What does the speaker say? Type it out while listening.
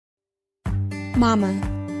Mama.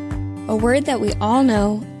 A word that we all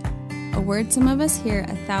know. A word some of us hear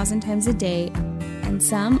 1,000 times a day, and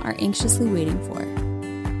some are anxiously waiting for.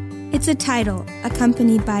 It's a title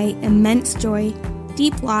accompanied by immense joy,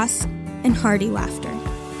 deep loss, and hearty laughter.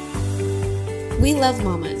 We love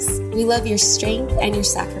mamas. We love your strength and your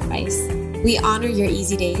sacrifice. We honor your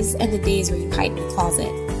easy days and the days where you hide in your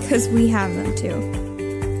closet. Because we have them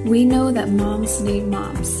too. We know that moms need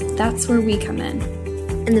moms. That's where we come in.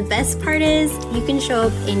 And the best part is, you can show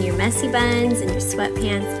up in your messy buns and your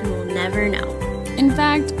sweatpants and we'll never know. In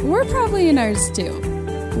fact, we're probably in ours too.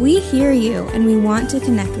 We hear you and we want to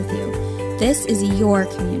connect with you. This is your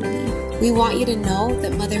community. We want you to know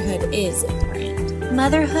that motherhood is important.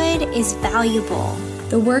 Motherhood is valuable.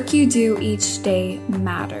 The work you do each day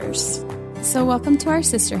matters. So welcome to our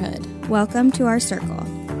sisterhood. Welcome to our circle.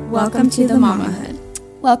 Welcome to the Mamahood.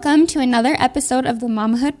 Welcome to another episode of the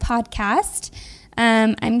Mamahood podcast.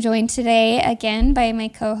 I'm joined today again by my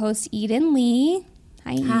co-host Eden Lee.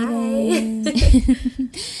 Hi, Eden.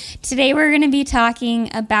 Today we're going to be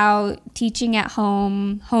talking about teaching at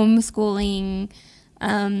home, homeschooling,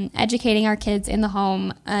 educating our kids in the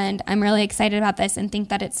home, and I'm really excited about this and think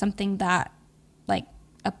that it's something that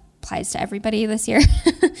applies to everybody this year.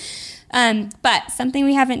 But something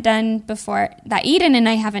we haven't done before, that Eden and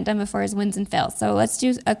I haven't done before, is wins and fails. So let's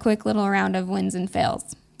do a quick little round of wins and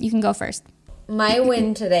fails. You can go first. My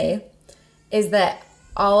win today is that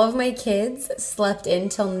all of my kids slept in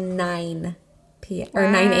till 9 p.m. or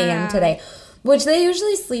 9 a.m. today, which they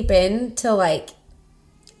usually sleep in till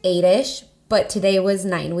 8-ish, but today was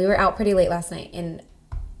 9. We were out pretty late last night, and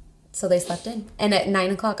so they slept in. And at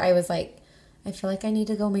 9 o'clock, I was like, I feel like I need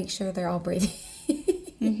to go make sure they're all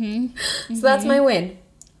breathing. So that's my win.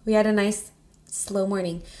 We had a nice, slow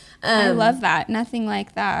morning. I love that. Nothing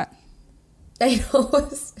like that. I know.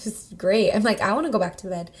 It's great. I'm like, I want to go back to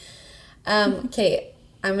bed. Okay,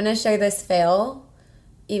 I'm going to share this fail,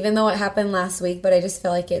 even though it happened last week, but I just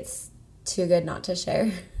feel like it's too good not to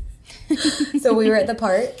share. So we were at the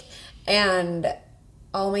park, and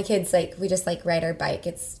all my kids, we just, ride our bike.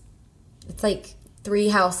 It's 3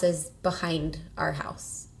 houses behind our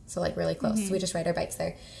house. So, really close. Mm-hmm. So we just ride our bikes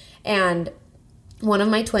there. And one of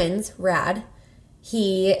my twins, Rad,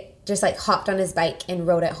 he just, hopped on his bike and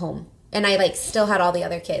rode it home. And I, still had all the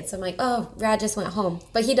other kids. So I'm like, oh, Rad just went home.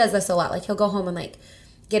 But he does this a lot. He'll go home and,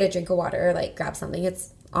 get a drink of water or, grab something.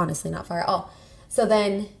 It's honestly not far at all. So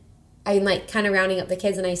then I'm, kind of rounding up the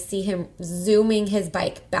kids, and I see him zooming his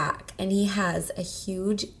bike back. And he has a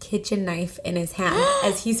huge kitchen knife in his hand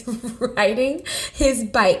as he's riding his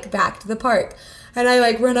bike back to the park. And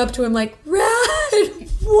I, run up to him Rad,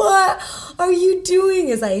 what are you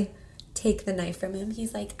doing? As I take the knife from him,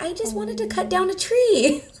 he's like, I just wanted to cut down a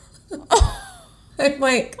tree. I'm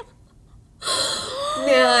like,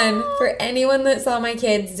 man, for anyone that saw my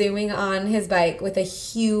kid zooming on his bike with a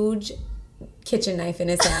huge kitchen knife in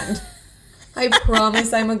his hand, I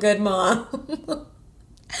promise I'm a good mom.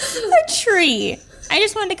 A tree. I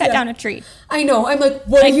just wanted to cut down a tree. I know. I'm like,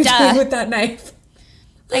 what are you doing with that knife?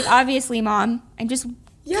 Obviously, Mom, I'm just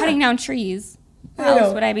cutting down trees. What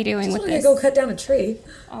else would I be doing with this? Go cut down a tree.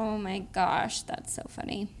 Oh my gosh, that's so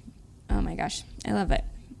funny. Oh my gosh, I love it.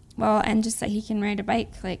 Well, and just that he can ride a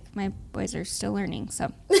bike. My boys are still learning,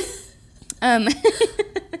 so. Okay,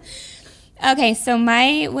 so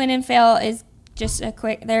my win and fail is just a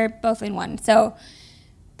quick, they're both in one. So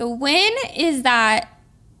the win is that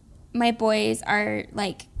my boys are,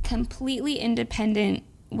 completely independent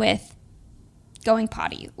with going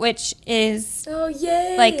potty, which is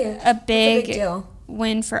a big deal.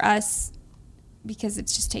 Win for us because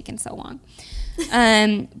it's just taken so long.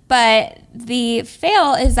 But the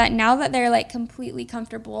fail is that now that they're completely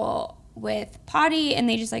comfortable with potty and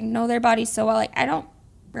they just know their bodies so well, I don't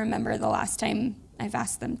remember the last time I've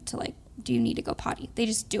asked them to do you need to go potty? They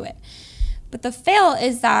just do it. But the fail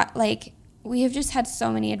is that we have just had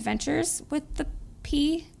so many adventures with the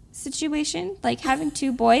pee situation, having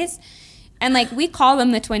 2 boys. And, we call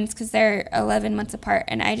them the twins because they're 11 months apart.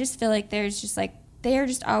 And I just feel there's just, they are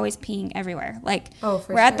just always peeing everywhere.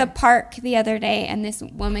 We're at the park the other day, and this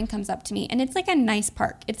woman comes up to me. And it's, a nice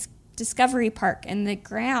park. It's Discovery Park. And the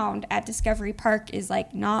ground at Discovery Park is,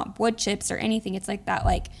 not wood chips or anything. It's,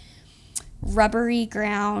 that, rubbery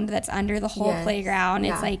ground that's under the whole playground.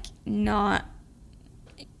 Yeah. It's, not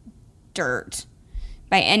dirt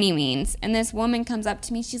by any means. And this woman comes up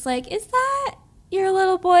to me. She's like, is that your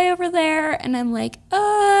little boy over there? And I'm like,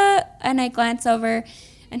 and I glance over,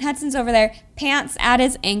 and Hudson's over there, pants at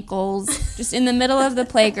his ankles, just in the middle of the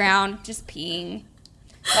playground, just peeing,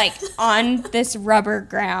 on this rubber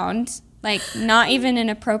ground, not even an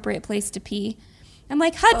appropriate place to pee. I'm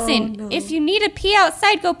like, Hudson, if you need to pee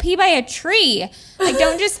outside, go pee by a tree. Like,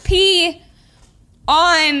 don't just pee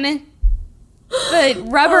on the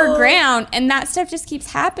rubber ground. And that stuff just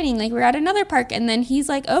keeps happening. Like, we're at another park, and then he's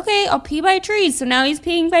like, okay, I'll pee by trees. So now he's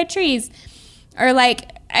peeing by trees. Or, like,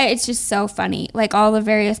 it's just so funny. Like, all the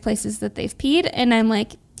various places that they've peed. And I'm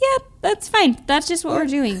like, yeah, that's fine. That's just what we're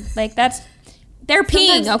doing. Like, they're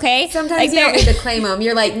peeing, okay? Sometimes like, you don't need to claim them.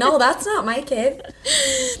 You're like, no, that's not my kid.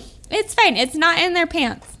 It's fine. It's not in their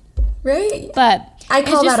pants. Right. But I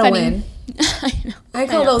call that funny. a win. I know. I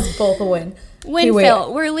call those both a win. Win,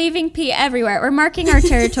 Phil. We're leaving pee everywhere. We're marking our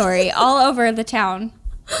territory all over the town.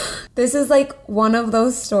 This is like one of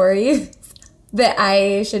those stories that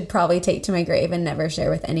I should probably take to my grave and never share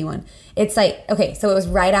with anyone. It's like, okay, so it was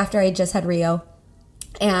right after I just had Rio.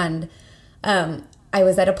 And I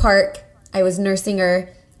was at a park. I was nursing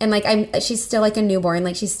her. And, like, she's still, like, a newborn.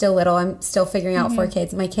 Like, she's still little. I'm still figuring out 4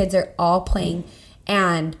 kids. My kids are all playing.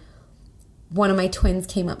 And one of my twins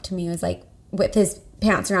came up to me. He was, like, with his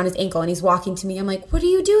pants around his ankle. And he's walking to me. I'm like, what are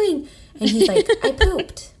you doing? And he's like, I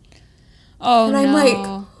pooped. Oh, and I'm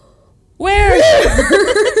like, where?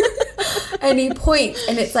 And he points.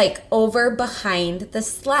 And it's, like, over behind the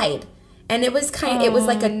slide. And it was it was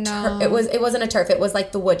like it wasn't a turf. It was,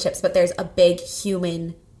 like, the wood chips. But there's a big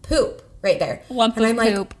human poop right there. Lump and of I'm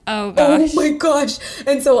like, poop. Oh, gosh. Oh, my gosh.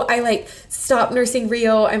 And so I, like, stopped nursing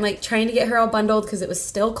Rio. I'm, like, trying to get her all bundled because it was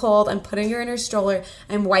still cold. I'm putting her in her stroller.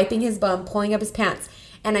 I'm wiping his bum, pulling up his pants.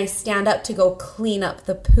 And I stand up to go clean up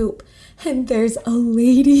the poop. And there's a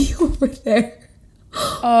lady over there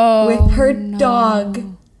with her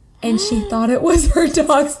dog. And she thought it was her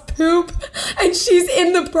dog's poop. And she's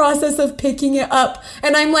in the process of picking it up.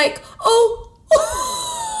 And I'm like, oh.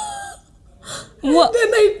 What? Then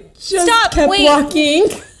I just kept walking.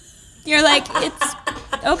 You're like, it's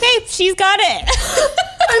okay, she's got it.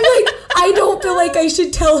 I'm like, I don't feel like I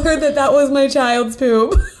should tell her that was my child's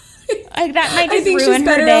poop. Like, that might just I think ruin she's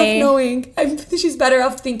better her day. off knowing. I think she's better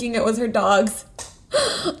off thinking it was her dog's.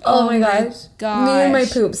 Oh my gosh. Me and my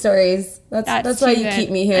poop stories. That's why you keep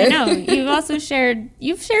me here. I know.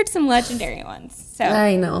 You've shared some legendary ones. So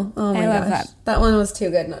I know. Oh my love gosh. That one was too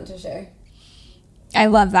good not to share. I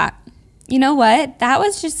love that. You know what? That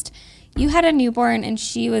was just, you had a newborn and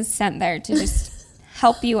she was sent there to just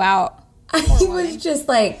help you out. I was just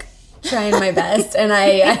like trying my best and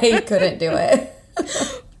I couldn't do it.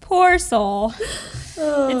 Poor soul.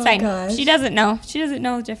 Oh, it's fine. Gosh. She doesn't know. She doesn't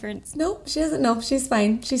know the difference. Nope, she doesn't know. She's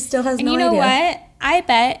fine. She still has and no idea. And you know idea. what? I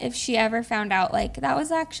bet if she ever found out, like, that was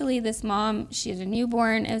actually this mom, she had a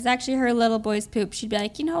newborn, it was actually her little boy's poop, she'd be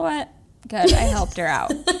like, you know what? Good, I helped her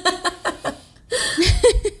out.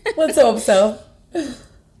 Let's hope so.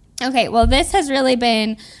 Okay, well, this has really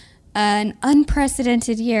been an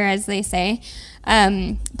unprecedented year, as they say,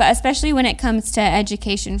 but especially when it comes to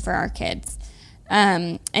education for our kids.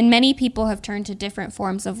 And many people have turned to different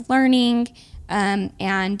forms of learning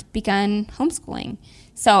and begun homeschooling.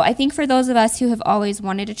 So I think for those of us who have always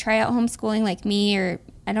wanted to try out homeschooling, like me, or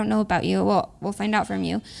I don't know about you, we'll find out from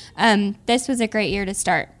you, this was a great year to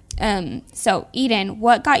start. So Eden,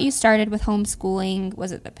 what got you started with homeschooling?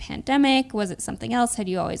 Was it the pandemic? Was it something else? Had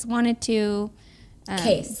you always wanted to?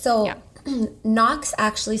 Okay, so yeah. Knox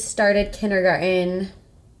actually started kindergarten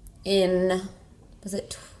in, was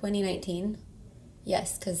it 2019?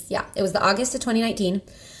 Yes, because, it was the August of 2019.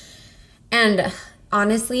 And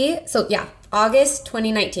honestly, August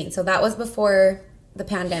 2019. So that was before the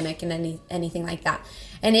pandemic and anything like that.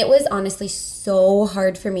 And it was honestly so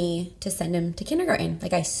hard for me to send him to kindergarten.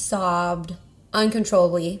 Like, I sobbed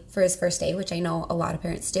uncontrollably for his first day, which I know a lot of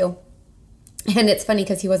parents do. And it's funny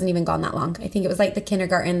because he wasn't even gone that long. I think it was like the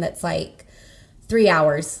kindergarten that's like 3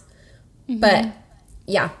 hours. Mm-hmm. But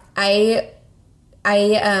yeah, I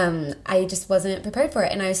just wasn't prepared for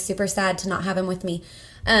it. And I was super sad to not have him with me.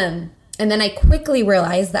 And then I quickly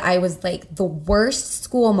realized that I was like the worst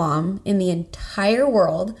school mom in the entire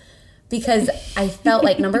world, because I felt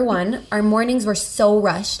like, number one, our mornings were so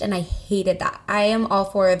rushed and I hated that. I am all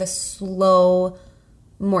for the slow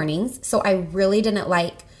mornings. So I really didn't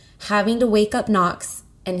like having to wake up Knox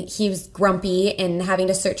and he was grumpy and having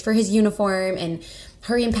to search for his uniform and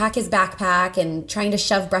hurry and pack his backpack and trying to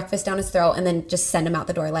shove breakfast down his throat and then just send him out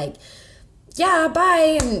the door like, yeah,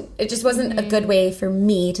 bye. And it just wasn't a good way for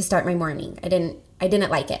me to start my morning. I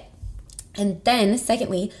didn't like it. And then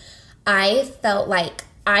secondly, I felt like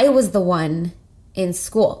I was the one in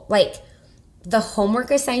school. Like, the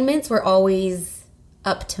homework assignments were always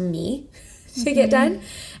up to me to get done.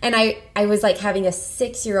 And I was like having a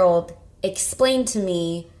 6-year-old explain to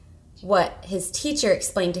me what his teacher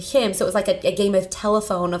explained to him. So it was like a game of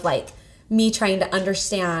telephone of like me trying to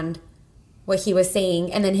understand what he was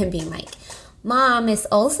saying, and then him being like, Mom, Miss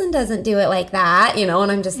Olson doesn't do it like that, and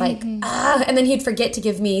I'm just like, ah. And then he'd forget to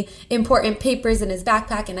give me important papers in his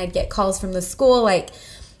backpack, and I'd get calls from the school like,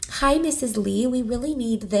 hi, Mrs. Lee, we really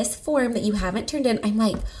need this form that you haven't turned in. I'm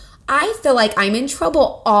like, I feel like I'm in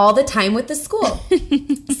trouble all the time with the school.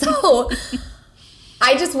 So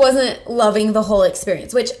I just wasn't loving the whole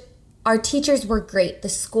experience, which our teachers were great. The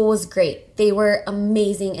school was great. They were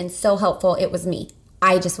amazing and so helpful. It was me.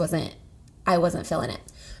 I wasn't feeling it.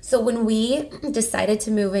 So when we decided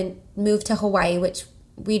to move to Hawaii, which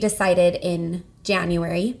we decided in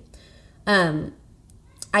January,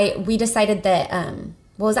 we decided that,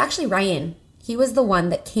 it was actually Ryan. He was the one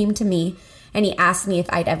that came to me and he asked me if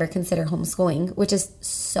I'd ever consider homeschooling, which is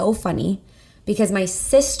so funny because my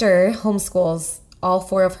sister homeschools all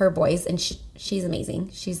 4 of her boys, and she's amazing.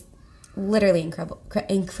 She's literally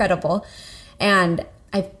incredible. And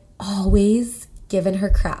I've always given her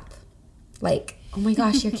crap. Like, oh my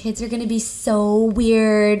gosh, your kids are going to be so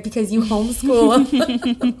weird because you homeschool.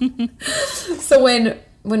 So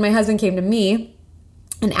when my husband came to me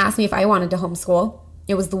and asked me if I wanted to homeschool,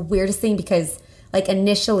 it was the weirdest thing because, like,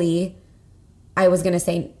 initially I was going to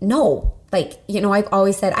say no. Like, I've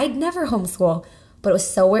always said I'd never homeschool. But it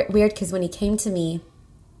was so weird because when he came to me,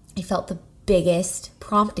 I felt the biggest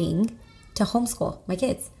prompting to homeschool my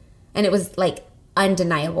kids. And it was, like,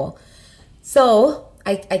 undeniable. So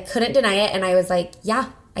I couldn't deny it. And I was like, yeah,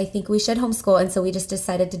 I think we should homeschool. And so we just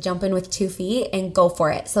decided to jump in with 2 feet and go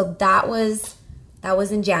for it. So that was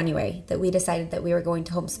in January that we decided that we were going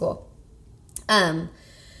to homeschool. And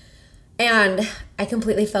I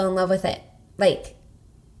completely fell in love with it. Like,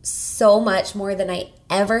 so much more than I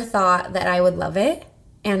ever thought that I would love it.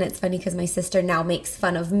 And it's funny because my sister now makes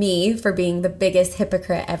fun of me for being the biggest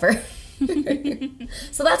hypocrite ever.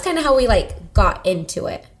 So that's kind of how we, like, got into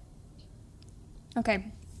it. Okay.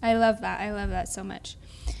 I love that. I love that so much.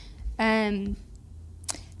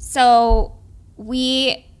 So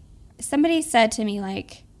somebody said to me,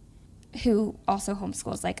 like, who also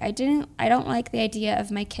homeschools, like, I don't like the idea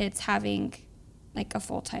of my kids having, like, a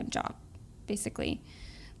full-time job, basically,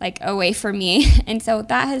 like, away from me. And so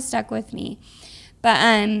that has stuck with me. But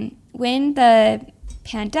when the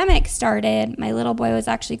pandemic started, my little boy was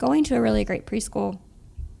actually going to a really great preschool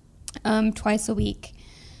twice a week.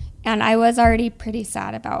 And I was already pretty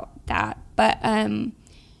sad about that. But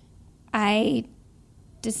I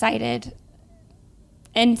decided,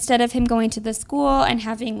 instead of him going to the school and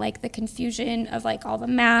having, like, the confusion of, like, all the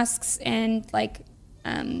masks and, like,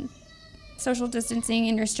 social distancing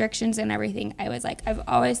and restrictions and everything, I was like, I've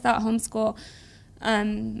always thought homeschool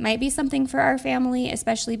might be something for our family,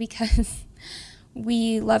 especially because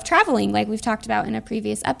we love traveling, like we've talked about in a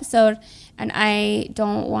previous episode. And I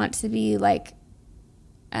don't want to be like,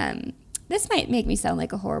 this might make me sound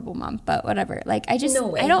like a horrible mom, but whatever. Like, I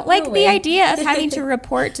don't like the idea of having to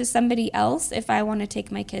report to somebody else if I want to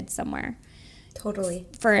take my kids somewhere. Totally.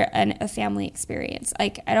 For a family experience.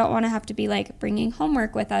 Like, I don't want to have to be, like, bringing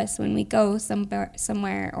homework with us when we go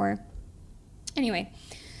somewhere or anyway.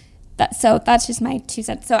 So that's just my 2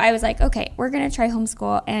 cents. So I was like, okay, we're going to try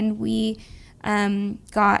homeschool. And we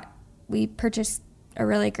purchased a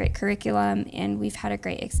really great curriculum, and we've had a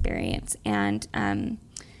great experience. And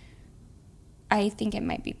I think it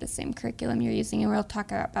might be the same curriculum you're using, and we'll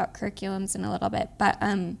talk about curriculums in a little bit. But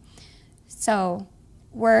so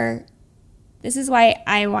this is why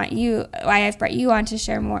I've brought you on to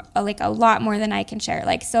share more, like, a lot more than I can share.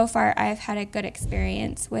 Like, so far I've had a good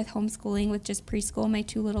experience with homeschooling with just preschool, my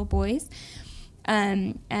 2 little boys.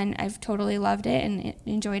 And I've totally loved it and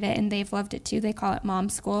enjoyed it, and they've loved it too. They call it mom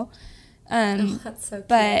school. That's so cute.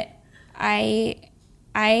 But I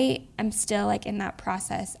am still, like, in that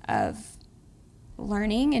process of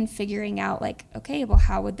learning and figuring out, like, okay, well,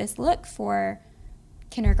 how would this look for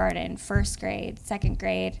kindergarten, 1st grade, 2nd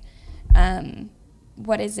grade?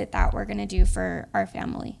 What is it that we're going to do for our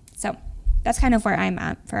family? So that's kind of where I'm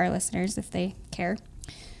at for our listeners, if they care.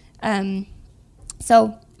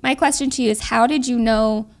 So my question to you is, how did you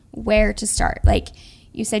know where to start? Like,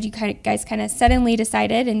 you said you guys kind of suddenly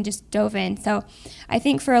decided and just dove in. So I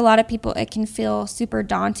think for a lot of people, it can feel super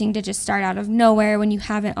daunting to just start out of nowhere when you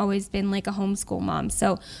haven't always been, like, a homeschool mom.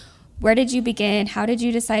 So where did you begin? How did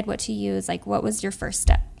you decide what to use? Like, what was your first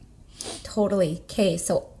step? Totally. Okay,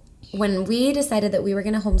 so when we decided that we were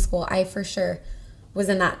going to homeschool, I for sure was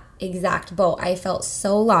in that exact boat. I felt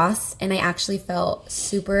so lost, and I actually felt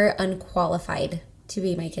super unqualified to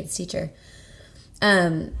be my kid's teacher.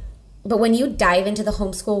 But when you dive into the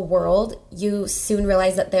homeschool world, you soon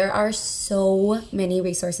realize that there are so many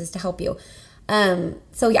resources to help you.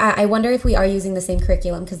 So yeah, I wonder if we are using the same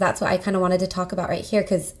curriculum, because that's what I kind of wanted to talk about right here,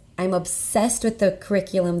 because I'm obsessed with the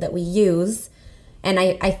curriculum that we use. And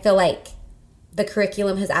I feel like the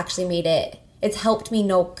curriculum has actually made it's helped me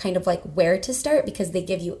know kind of like where to start, because they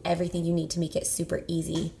give you everything you need to make it super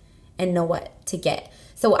easy and know what to get.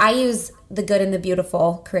 So I use the Good and the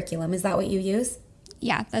Beautiful curriculum. Is that what you use?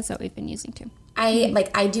 Yeah, that's what we've been using too.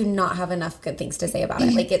 I do not have enough good things to say about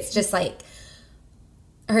it. Like, it's just like,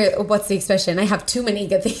 or what's the expression? I have too many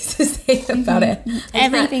good things to say about it.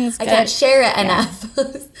 Everything's good. I can't share it enough.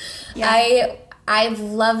 Yeah. I've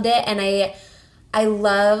loved it, and I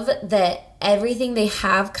love that everything they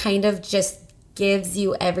have kind of just gives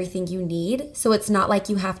you everything you need. So it's not like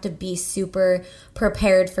you have to be super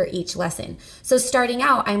prepared for each lesson. So starting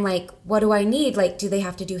out, I'm like, what do I need? Like, do they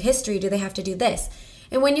have to do history? Do they have to do this?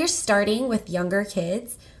 And when you're starting with younger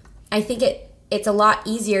kids, I think it's a lot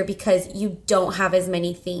easier because you don't have as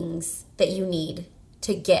many things that you need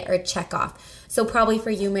to get or check off. So probably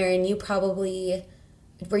for you, Marin,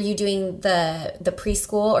 were you doing the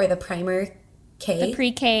preschool or the primer K? The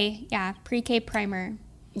pre-K, pre-K primer.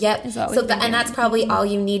 Yep. And that's probably all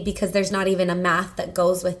you need, because there's not even a math that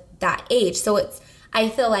goes with that age. So I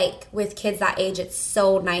feel like with kids that age, it's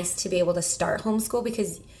so nice to be able to start homeschool,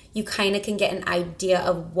 because you kind of can get an idea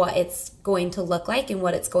of what it's going to look like and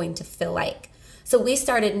what it's going to feel like. So we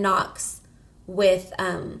started Knox with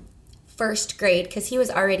first grade, because he was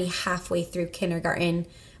already halfway through kindergarten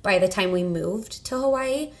by the time we moved to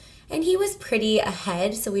Hawaii. And he was pretty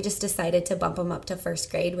ahead, so we just decided to bump him up to first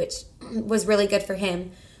grade, which was really good for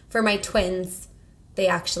him. For my twins, they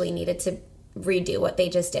actually needed to redo what they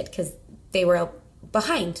just did, because they were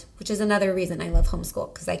behind, which is another reason I love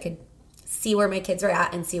homeschool, because I could see where my kids were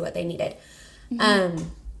at and see what they needed. Mm-hmm.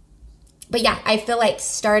 But yeah, I feel like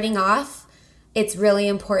starting off, it's really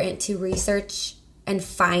important to research and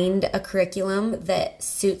find a curriculum that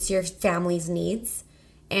suits your family's needs.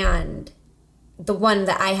 And the one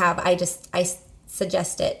that I have, I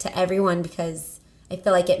suggest it to everyone, because I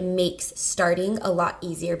feel like it makes starting a lot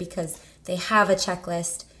easier, because they have a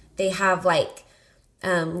checklist. They have like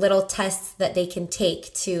little tests that they can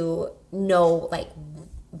take to know like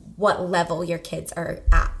what level your kids are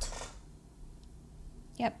at.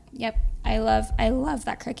 Yep. I love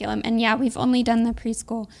that curriculum. And yeah, we've only done the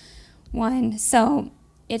preschool one. So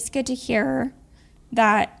it's good to hear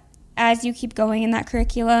that as you keep going in that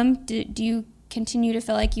curriculum, do you continue to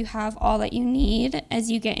feel like you have all that you need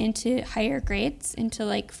as you get into higher grades, into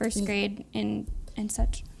like first grade and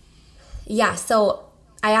such? Yeah, so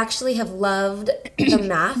I actually have loved the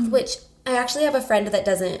math, which I actually have a friend that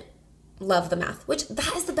doesn't love the math, which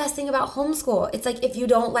that is the best thing about homeschool. It's like, if you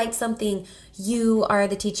don't like something, you are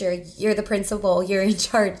the teacher, you're the principal, you're in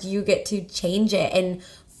charge, you get to change it and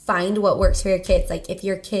find what works for your kids. Like, if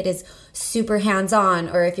your kid is super hands-on,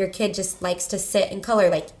 or if your kid just likes to sit and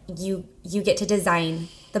color, like you get to design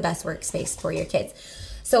the best workspace for your kids.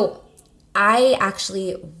 So I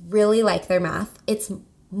actually really like their math. It's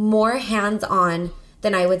more hands-on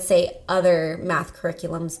than I would say other math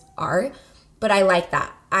curriculums are, but I like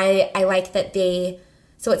that. I like that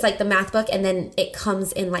so it's like the math book, and then it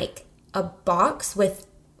comes in like a box with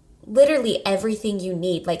literally everything you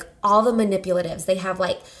need, like all the manipulatives. They have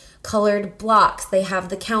like colored blocks, they have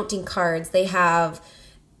the counting cards, they have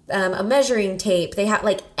a measuring tape, they have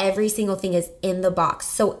like every single thing is in the box.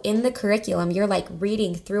 So in the curriculum, you're like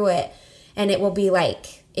reading through it, and it will be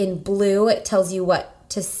like in blue, it tells you what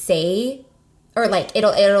to say, or like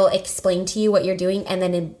it'll explain to you what you're doing, and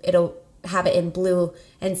then it'll have it in blue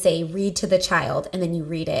and say read to the child, and then you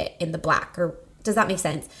read it in the black. Or does that make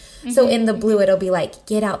sense? Mm-hmm. So in the blue, it'll be like,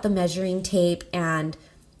 get out the measuring tape and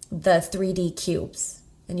the 3D cubes.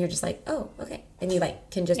 And you're just like, oh, okay. And you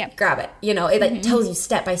like can just grab it. You know, it like tells you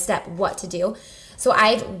step by step what to do. So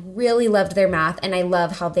I've really loved their math, and I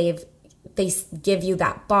love how they give you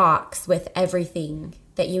that box with everything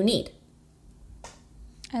that you need.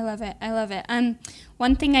 I love it.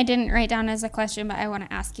 One thing I didn't write down as a question, but I want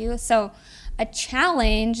to ask you. So a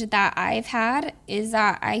challenge that I've had is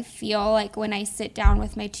that I feel like when I sit down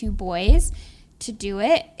with my two boys to do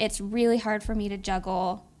it, it's really hard for me to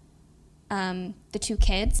juggle the two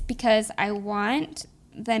kids, because I want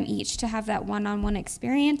them each to have that one-on-one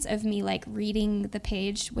experience of me like reading the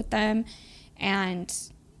page with them, and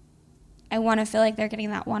I want to feel like they're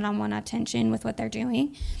getting that one-on-one attention with what they're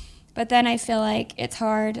doing. But then I feel like it's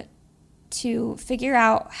hard to figure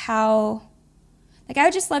out how, like, I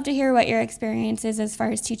would just love to hear what your experience is as far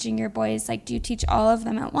as teaching your boys. Like, do you teach all of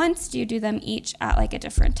them at once? Do you do them each at like a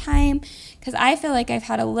different time? Because I feel like I've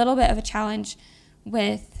had a little bit of a challenge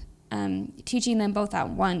with teaching them both at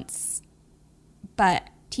once, but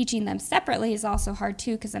teaching them separately is also hard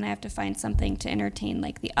too, because then I have to find something to entertain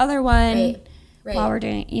like the other one. Right. while we're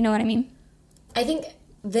doing, you know what I mean? I think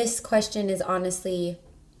this question is honestly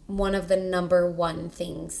one of the number one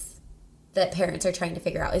things that parents are trying to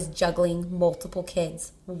figure out, is juggling multiple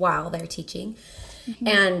kids while they're teaching.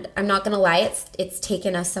 And I'm not going to lie, it's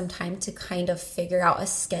taken us some time to kind of figure out a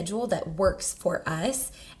schedule that works for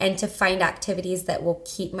us and to find activities that will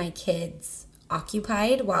keep my kids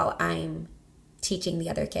occupied while I'm teaching the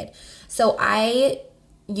other kid. So I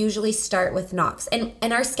usually start with Knox.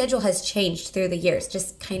 And our schedule has changed through the years,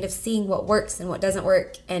 just kind of seeing what works and what doesn't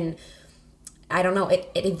work. And I don't know, it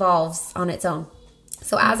evolves on its own.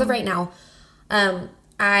 So as of right now,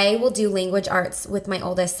 I will do language arts with my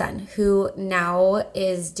oldest son, who now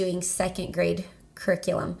is doing second grade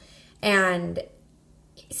curriculum. And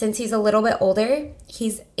since he's a little bit older,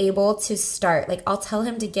 he's able to start, like, I'll tell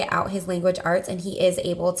him to get out his language arts, and he is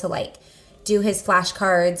able to, like, do his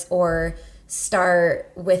flashcards or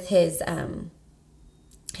start with his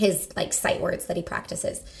like sight words that he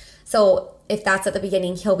practices. So if that's at the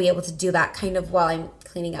beginning, he'll be able to do that kind of while I'm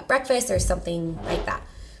cleaning up breakfast or something like that.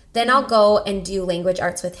 Then I'll go and do language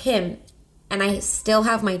arts with him, and I still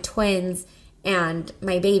have my twins and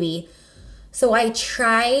my baby. So I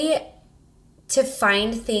try to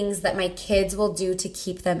find things that my kids will do to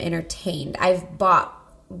keep them entertained. I've bought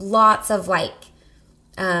lots of like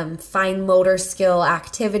fine motor skill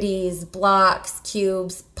activities, blocks,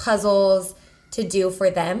 cubes, puzzles to do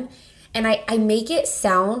for them. And I make it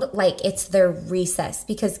sound like it's their recess,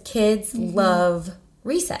 because kids love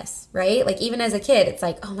recess, right? Like, even as a kid, it's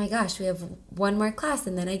like, oh my gosh, we have one more class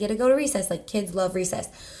and then I get to go to recess. Like, kids love recess.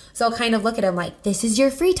 So I'll kind of look at them like, this is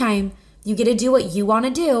your free time. You get to do what you want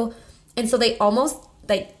to do. And so they almost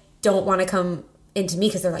like don't want to come into me,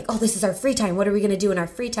 because they're like, oh, this is our free time. What are we going to do in our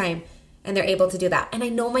free time? And they're able to do that. And I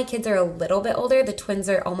know my kids are a little bit older. The twins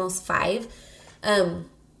are almost 5.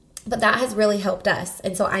 But that has really helped us.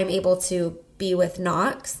 And so I'm able to be with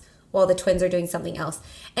Knox while the twins are doing something else.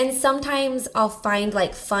 And sometimes I'll find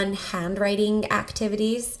like fun handwriting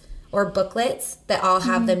activities or booklets that I'll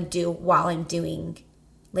have them do while I'm doing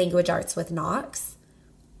language arts with Knox.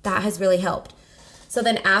 That has really helped. So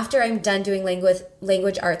then after I'm done doing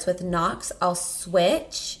language arts with Knox, I'll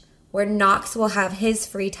switch where Knox will have his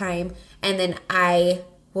free time, and then I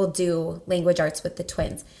will do language arts with the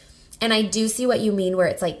twins. And I do see what you mean, where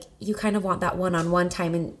it's like you kind of want that one-on-one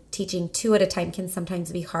time, and teaching 2 at a time can sometimes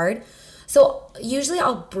be hard. So usually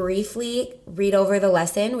I'll briefly read over the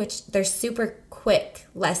lesson, which they're super quick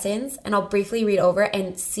lessons, and I'll briefly read over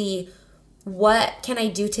and see what can I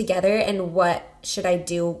do together and what should I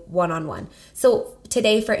do one-on-one. So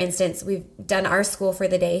today, for instance, we've done our school for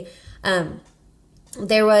the day.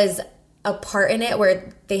 There was a part in it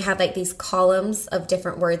where they had like these columns of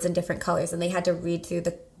different words and different colors, and they had to read through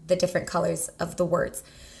the different colors of the words.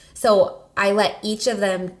 So I let each of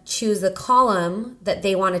them choose the column that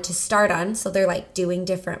they wanted to start on. So they're like doing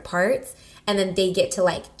different parts, and then they get to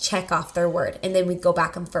like check off their word. And then we go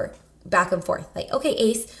back and forth. Like, okay,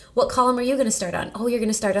 Ace, what column are you going to start on? Oh, you're going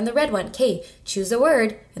to start on the red one. Okay, choose a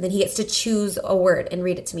word. And then he gets to choose a word and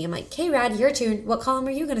read it to me. I'm like, okay, Rad, your turn. What column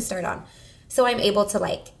are you going to start on? So I'm able to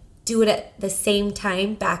like do it at the same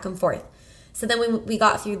time, back and forth. So then when we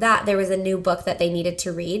got through that, there was a new book that they needed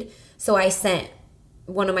to read. So I sent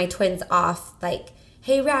one of my twins off like,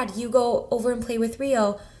 hey, Rad, you go over and play with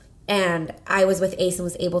Rio. And I was with Ace and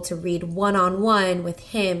was able to read one-on-one with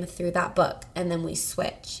him through that book. And then we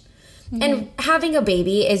switch. And having a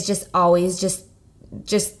baby is just always just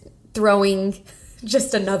throwing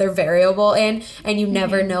just another variable in. And you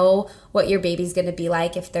never know what your baby's going to be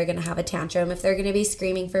like, if they're going to have a tantrum, if they're going to be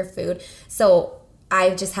screaming for food. So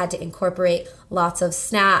I've just had to incorporate lots of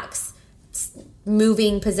snacks,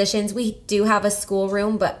 moving positions. We do have a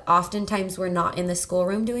schoolroom, but oftentimes we're not in the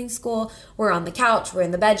schoolroom doing school. We're on the couch, we're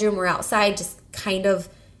in the bedroom, we're outside, just kind of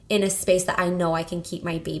in a space that I know I can keep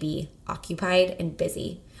my baby occupied and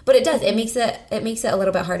busy. But it does. It makes it a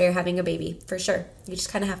little bit harder having a baby, for sure. You just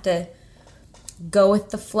kind of have to go with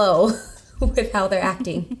the flow with how they're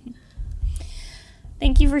acting.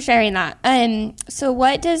 Thank you for sharing that. So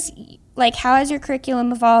what does, like, how has your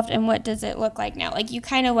curriculum evolved, and what does it look like now? Like, you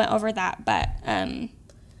kind of went over that, but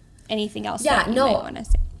anything else that you might want to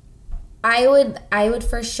say? I would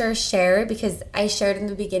for sure share, because I shared in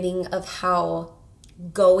the beginning of how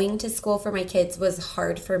going to school for my kids was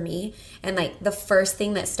hard for me. And like the first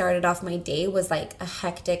thing that started off my day was like a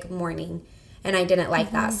hectic morning, and I didn't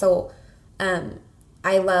like that. So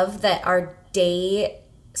I love that our day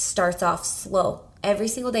starts off slow. Every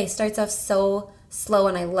single day starts off so slow,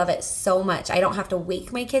 and I love it so much. I don't have to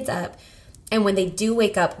wake my kids up. And when they do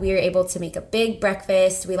wake up, we are able to make a big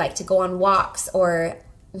breakfast. We like to go on walks, or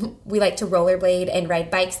we like to rollerblade and ride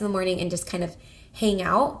bikes in the morning and just kind of hang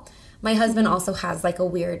out. My husband also has like a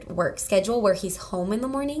weird work schedule where he's home in the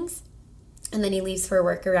mornings and then he leaves for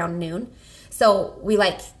work around noon. So we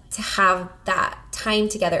like to have that time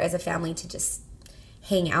together as a family to just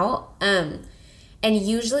hang out. And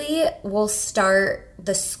usually we'll start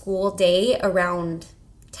the school day around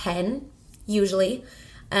 10, usually,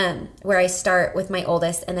 where I start with my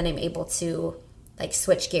oldest and then I'm able to like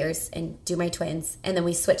switch gears and do my twins, and then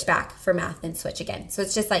we switch back for math and switch again. So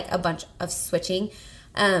it's just like a bunch of switching.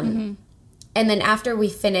 And then after we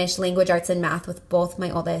finish language arts and math with both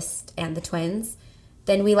my oldest and the twins,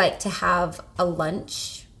 then we like to have a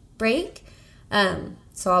lunch break.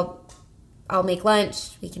 So I'll make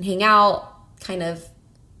lunch, we can hang out, kind of.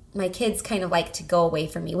 My kids kind of like to go away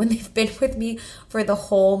from me when they've been with me for the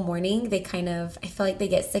whole morning. They kind of, I feel like they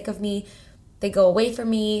get sick of me. They go away from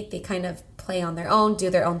me. They kind of play on their own, do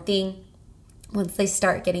their own thing. Once they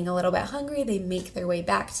start getting a little bit hungry, they make their way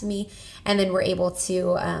back to me. And then we're able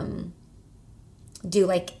to do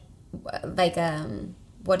like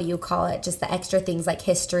what do you call it? Just the extra things like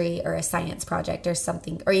history or a science project or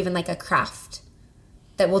something, or even like a craft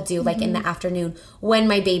that we'll do like in the afternoon when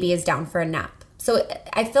my baby is down for a nap. So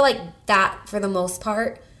I feel like that, for the most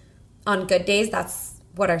part, on good days, that's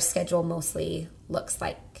what our schedule mostly looks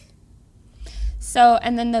like. So,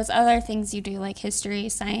 and then those other things you do, like history,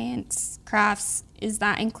 science, crafts, is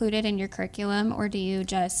that included in your curriculum, or do you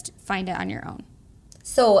just find it on your own?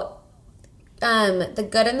 So, The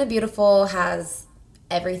Good and the Beautiful has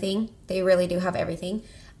everything. They really do have everything.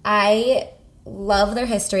 I love their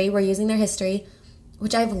history. We're using their history,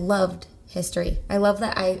 which I've loved history. I love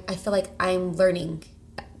that I feel like I'm learning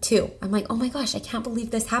too. I'm like, oh my gosh, I can't believe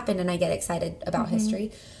this happened, and I get excited about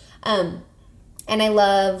history. And I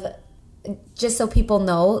love, just so people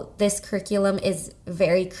know, this curriculum is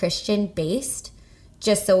very Christian based.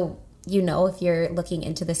 Just so you know, if you're looking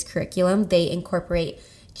into this curriculum, they incorporate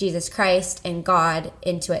Jesus Christ and God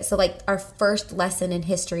into it. So like our first lesson in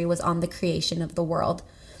history was on the creation of the world,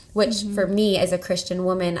 which for me as a Christian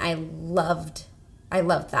woman, I loved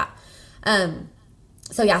that.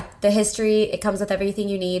 So yeah, the history, it comes with everything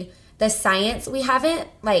you need. The science, we haven't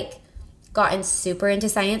like gotten super into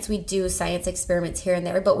science. We do science experiments here and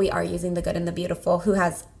there, but we are using The Good and the Beautiful, who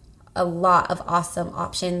has a lot of awesome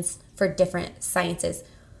options for different sciences.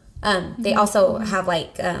 They also have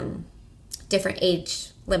like different age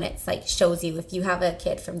limits, like shows you if you have a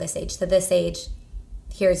kid from this age to this age,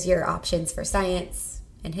 here's your options for science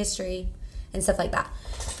and history and stuff like that.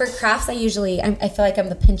 For crafts, I feel like I'm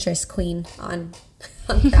the Pinterest queen on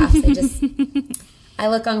crafts. I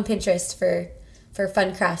look on Pinterest for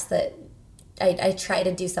fun crafts that I try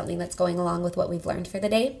to do something that's going along with what we've learned for the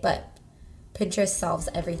day, but Pinterest solves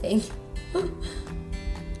everything.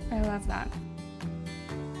 I love that.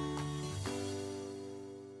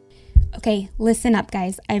 Okay, listen up,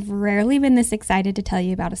 guys. I've rarely been this excited to tell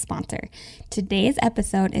you about a sponsor. Today's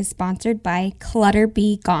episode is sponsored by Clutter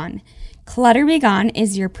Be Gone. Clutter Be Gone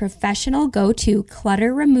is your professional go-to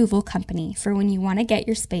clutter removal company for when you want to get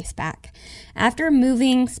your space back. After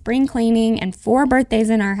moving, spring cleaning, and 4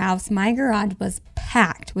 birthdays in our house, my garage was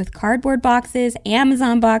packed with cardboard boxes,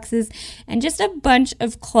 Amazon boxes, and just a bunch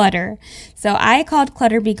of clutter. So I called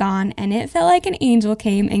Clutter Be Gone, and it felt like an angel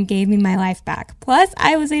came and gave me my life back. Plus,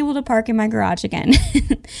 I was able to park in my garage again.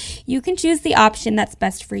 You can choose the option that's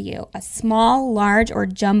best for you, a small, large, or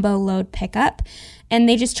jumbo load pickup, and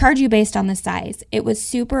they just charge you based on the size. It was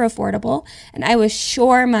super affordable, and I was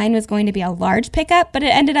sure mine was going to be a large pickup, but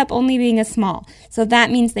it ended up only being a small. So that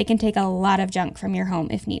means they can take a lot of junk from your home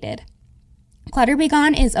if needed. Clutter Be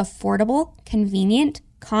Gone is affordable, convenient,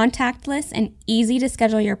 contactless, and easy to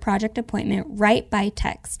schedule your project appointment right by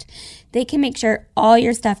text. They can make sure all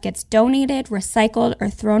your stuff gets donated, recycled, or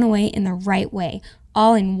thrown away in the right way,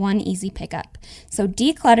 all in one easy pickup. So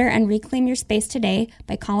declutter and reclaim your space today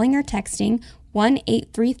by calling or texting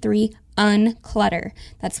 1-833-UNCLUTTER.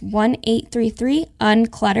 That's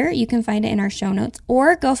 1-833-UNCLUTTER. You can find it in our show notes,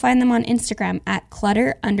 or go find them on Instagram at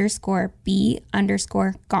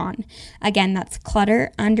clutter_be_gone. Again, that's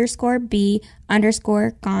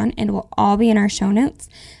clutter_be_gone, and it will all be in our show notes.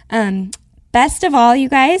 Best of all, you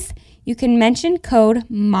guys, you can mention code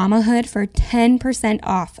MAMAHOOD for 10%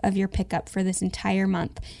 off of your pickup for this entire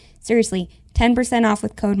month. Seriously, 10% off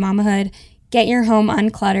with code MAMAHOOD. Get your home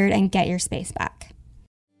uncluttered and get your space back.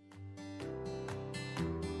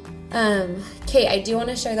 Okay, I do want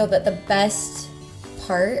to share though that the best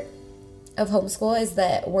part of homeschool is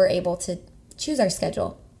that we're able to choose our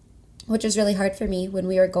schedule, which was really hard for me when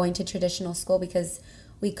we were going to traditional school because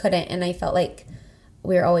we couldn't, and I felt like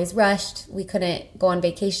we were always rushed. We couldn't go on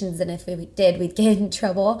vacations, and if we did, we'd get in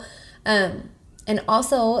trouble. And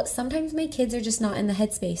also, sometimes my kids are just not in the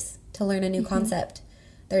headspace to learn a new concept.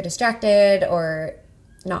 They're distracted or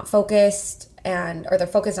not focused, or they're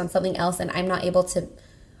focused on something else, and I'm not able to,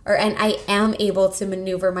 and I am able to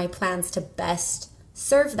maneuver my plans to best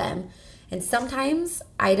serve them. And sometimes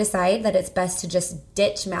I decide that it's best to just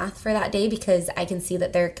ditch math for that day because I can see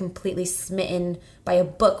that they're completely smitten by a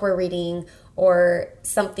book we're reading or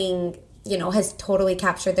something, has totally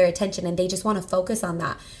captured their attention and they just want to focus on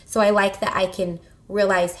that. So I like that I can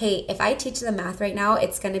realize, hey, if I teach them math right now,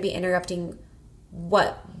 it's going to be interrupting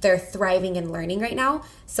what they're thriving and learning right now.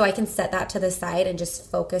 So I can set that to the side and just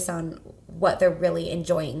focus on what they're really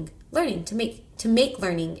enjoying learning to make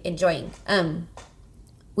learning enjoying.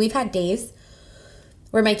 We've had days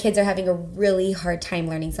where my kids are having a really hard time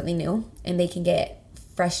learning something new and they can get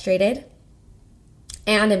frustrated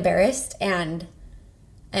and embarrassed and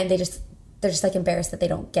they're just like embarrassed that they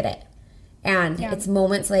don't get it. And it's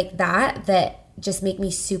moments like that just make me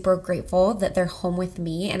super grateful that they're home with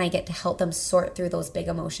me and I get to help them sort through those big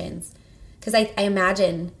emotions. Because I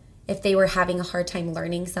imagine if they were having a hard time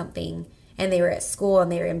learning something and they were at school and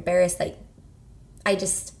they were embarrassed,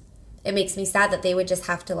 it makes me sad that they would just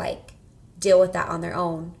have to deal with that on their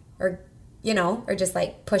own or just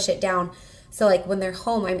push it down. So when they're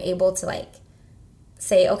home, I'm able to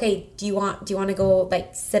say, okay, do you want to go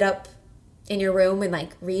sit up in your room and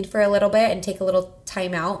read for a little bit and take a little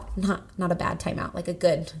time out? Not a bad time out, a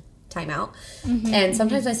good time out. And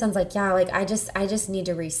sometimes my son's I just need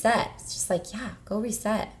to reset. It's just go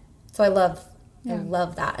reset. So I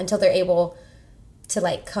love that until they're able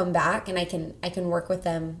to come back and I can work with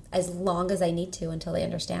them as long as I need to until they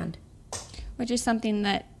understand. Which is something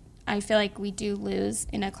that I feel like we do lose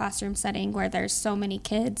in a classroom setting where there's so many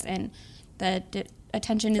kids and the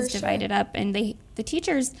attention is divided up, and the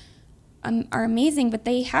teachers are amazing, but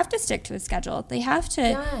they have to stick to a schedule. They have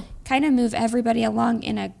to kind of move everybody along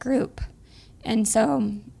in a group. And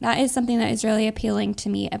so that is something that is really appealing to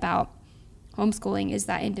me about homeschooling, is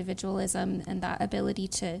that individualism and that ability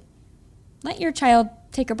to let your child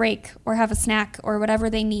take a break or have a snack or whatever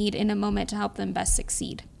they need in a moment to help them best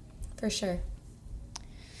succeed. For sure.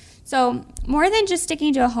 So more than just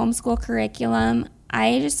sticking to a homeschool curriculum,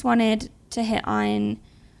 I just wanted to hit on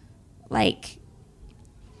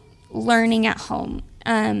learning at home.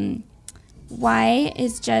 Why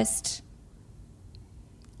is just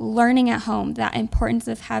learning at home, that importance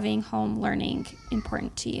of having home learning,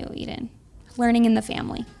 important to you, Eden? Learning in the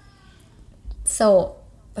family. So,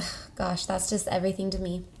 gosh, that's just everything to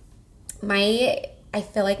me. I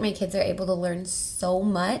feel like my kids are able to learn so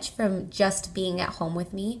much from just being at home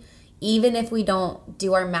with me, even if we don't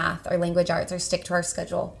do our math or language arts or stick to our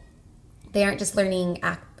schedule. They aren't just learning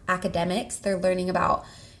academics. They're learning about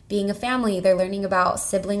being a family. They're learning about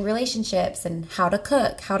sibling relationships and how to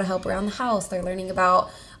cook, how to help around the house. They're learning about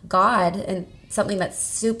God and something that's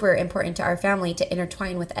super important to our family to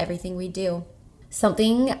intertwine with everything we do.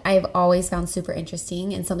 Something I've always found super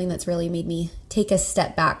interesting and something that's really made me take a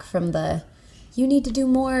step back from the you need to do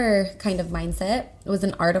more kind of mindset was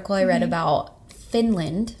an article I read about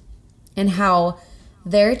Finland and how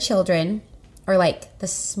their children are the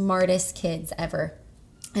smartest kids ever.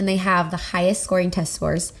 And they have the highest scoring test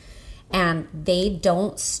scores. And they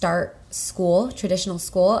don't start traditional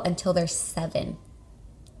school, until they're 7.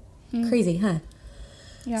 Crazy, huh?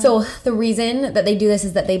 Yeah. So the reason that they do this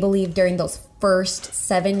is that they believe during those first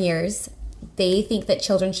 7 years, they think that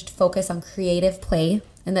children should focus on creative play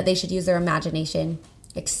and that they should use their imagination,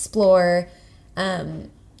 explore,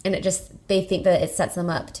 and they think that it sets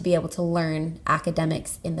them up to be able to learn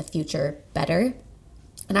academics in the future better.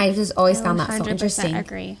 And I just always found that so interesting. 100%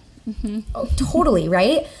 agree. Oh, totally,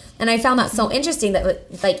 right? And I found that so interesting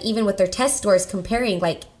that even with their test scores comparing,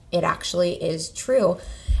 it actually is true.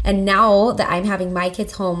 And now that I'm having my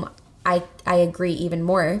kids home, I agree even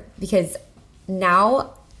more, because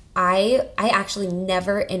now I actually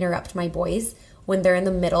never interrupt my boys when they're in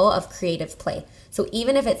the middle of creative play. So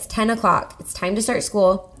even if it's 10 o'clock, it's time to start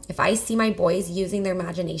school, if I see my boys using their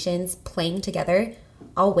imaginations, playing together,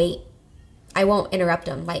 I'll wait. I won't interrupt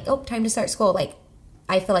them. Time to start school.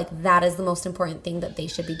 I feel like that is the most important thing that they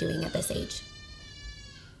should be doing at this age.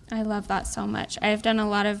 I love that so much. I've done a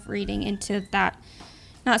lot of reading into that,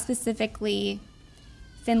 not specifically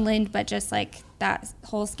Finland, but just that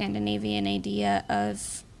whole Scandinavian idea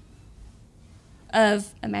of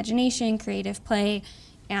imagination, creative play,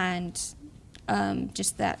 and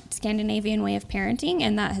just that Scandinavian way of parenting.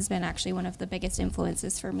 And that has been actually one of the biggest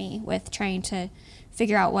influences for me with trying to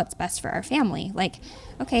figure out what's best for our family.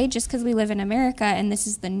 Okay, just because we live in America and this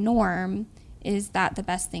is the norm, is that the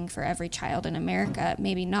best thing for every child in America?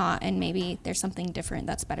 Maybe not, and maybe there's something different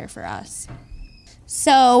that's better for us.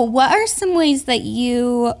 So what are some ways that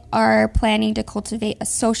you are planning to cultivate a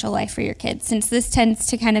social life for your kids, since this tends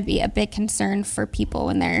to kind of be a big concern for people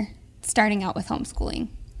when they're starting out with homeschooling?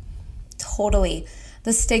 Totally.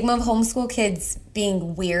 The stigma of homeschool kids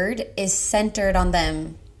being weird is centered on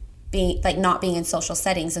them being like not being in social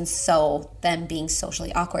settings, and so them being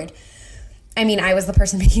socially awkward. I mean, I was the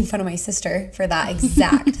person making fun of my sister for that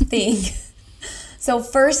exact thing. So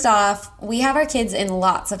first off, we have our kids in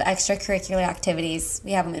lots of extracurricular activities.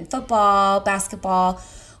 We have them in football, basketball.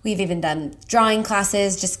 We've even done drawing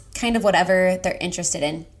classes, just kind of whatever they're interested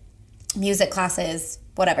in. Music classes,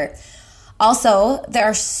 whatever. Also, there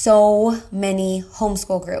are so many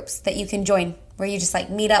homeschool groups that you can join where you just like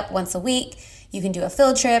meet up once a week. You can do a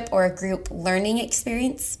field trip or a group learning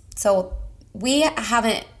experience. So we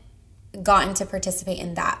haven't gotten to participate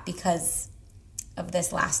in that because of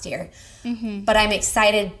this last year. Mm-hmm. But I'm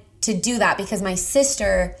excited to do that because my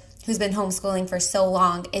sister, who's been homeschooling for so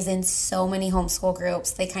long, is in so many homeschool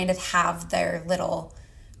groups. They kind of have their little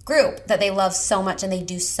group that they love so much and they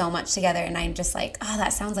do so much together. And I'm just like, oh,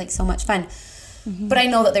 that sounds like so much fun. Mm-hmm. But I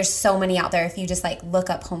know that there's so many out there. If you just like look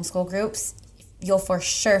up homeschool groups, you'll for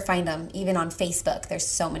sure find them. Even on Facebook, there's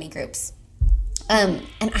so many groups. And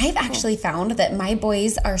I've actually found that my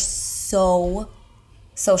boys are so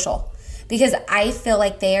social because I feel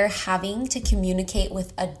like they are having to communicate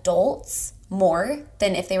with adults more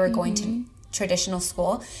than if they were going to traditional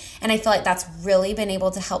school. And I feel like that's really been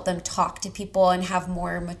able to help them talk to people and have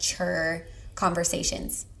more mature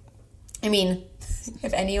conversations. I mean,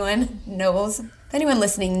 if anyone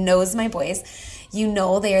listening knows my boys, you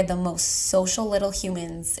know they are the most social little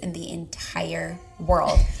humans in the entire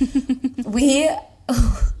world. We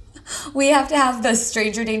have to have the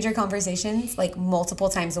stranger danger conversations like multiple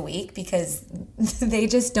times a week because they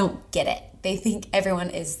just don't get it. They think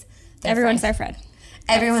everyone's their friend.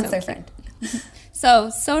 Everyone's their friend.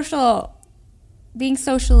 So being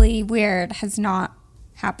socially weird has not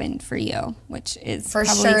happened for you, which is for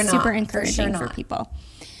probably sure super encouraging for people.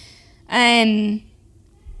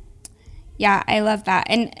 Yeah, I love that.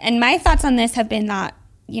 And my thoughts on this have been that,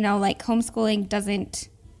 like homeschooling doesn't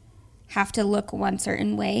have to look one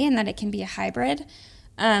certain way and that it can be a hybrid.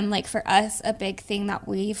 Like for us, a big thing that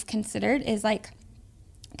we've considered is like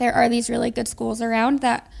there are these really good schools around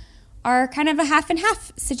that are kind of a half and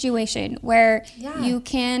half situation where you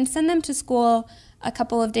can send them to school a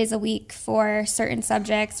couple of days a week for certain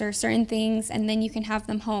subjects or certain things, and then you can have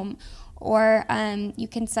them home. Or you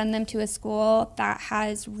can send them to a school that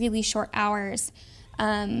has really short hours,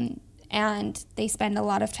 and they spend a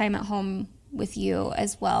lot of time at home with you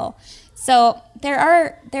as well. So there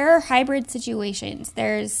are hybrid situations.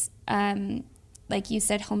 There's, like you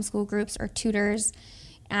said, homeschool groups or tutors.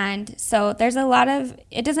 And so there's a lot of,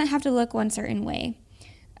 it doesn't have to look one certain way.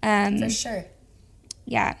 For sure.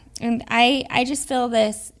 Yeah. And I just feel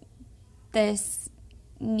this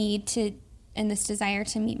need to, and this desire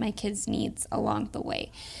to meet my kids' needs along the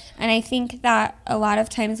way. And I think that a lot of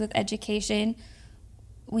times with education,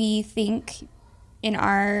 we think in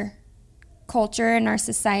our culture and our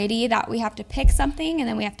society that we have to pick something and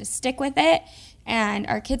then we have to stick with it. And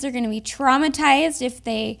our kids are going to be traumatized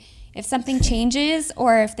if something changes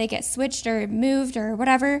or if they get switched or moved or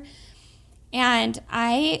whatever. And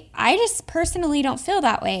I just personally don't feel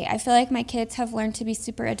that way. I feel like my kids have learned to be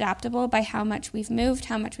super adaptable by how much we've moved,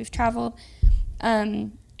 how much we've traveled.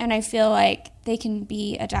 And I feel like they can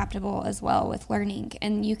be adaptable as well with learning.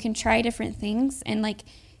 And you can try different things. And like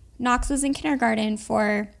Knox was in kindergarten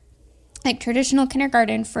for like traditional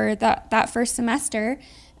kindergarten for that first semester.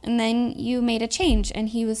 And then you made a change and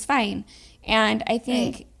he was fine. And I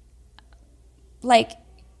think like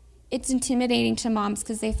it's intimidating to moms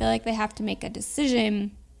because they feel like they have to make a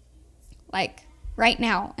decision like right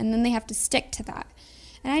now and then they have to stick to that.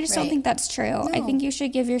 And I just don't think that's true. No. I think you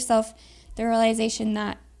should give yourself the realization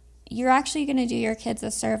that you're actually going to do your kids a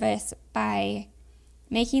service by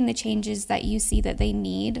making the changes that you see that they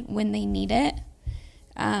need when they need it,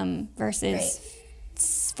 versus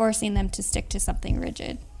forcing them to stick to something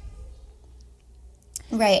rigid.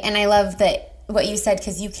 Right. And I love that what you said,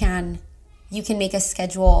 because you can make a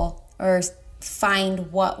schedule or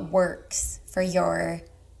find what works for your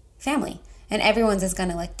family. And everyone's is going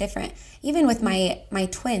to look different. Even with my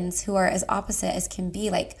twins, who are as opposite as can be,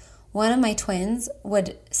 like one of my twins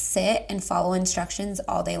would sit and follow instructions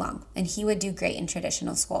all day long. And he would do great in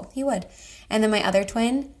traditional school. He would. And then my other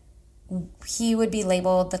twin, he would be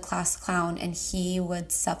labeled the class clown and he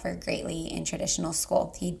would suffer greatly in traditional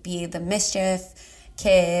school. He'd be the mischief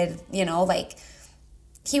kid, like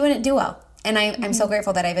he wouldn't do well. And I'm so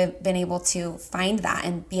grateful that I've been able to find that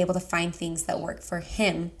and be able to find things that work for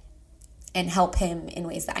him and help him in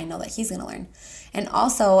ways that I know that he's going to learn. And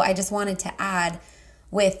also, I just wanted to add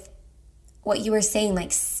with what you were saying,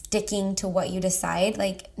 like sticking to what you decide,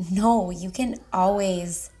 like, no, you can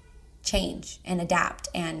always change and adapt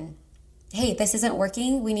and, hey, this isn't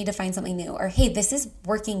working, we need to find something new. Or, hey, this is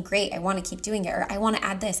working great, I want to keep doing it. Or, I want to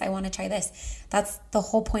add this, I want to try this. That's the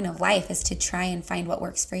whole point of life, is to try and find what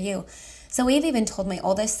works for you. So we've even told my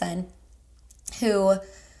oldest son, who,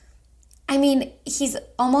 I mean, he's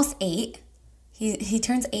almost 8. He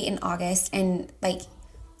turns 8 in August, and like,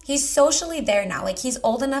 he's socially there now. Like, he's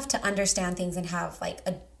old enough to understand things and have like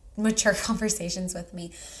a mature conversations with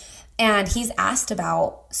me. And he's asked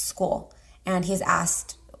about school, and he's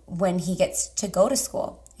asked when he gets to go to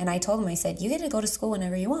school. And I told him, I said, you get to go to school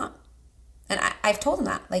whenever you want. And I've told him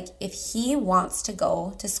that, like, if he wants to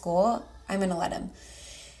go to school, I'm going to let him.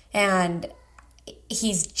 And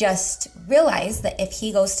he's just realized that if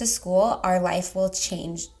he goes to school, our life will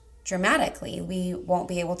change dramatically. We won't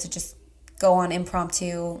be able to just go on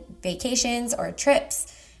impromptu vacations or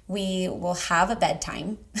trips. We will have a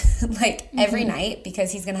bedtime like every night,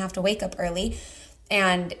 because he's going to have to wake up early.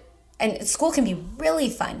 And school can be really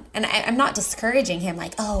fun. And I'm not discouraging him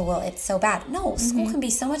like, oh, well, it's so bad. No, school can be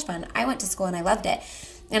so much fun. I went to school and I loved it.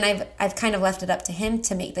 And I've kind of left it up to him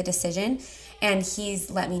to make the decision. And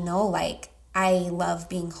he's let me know, like, I love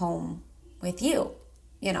being home with you.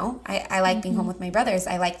 You know, I like being home with my brothers.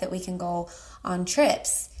 I like that we can go on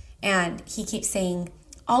trips. And he keeps saying,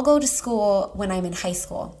 I'll go to school when I'm in high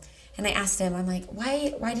school. And I asked him, I'm like,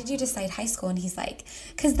 why did you decide high school? And he's like,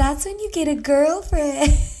 because that's when you get a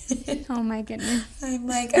girlfriend. Oh my goodness. I'm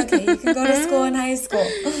like, okay, you can go to school in high school.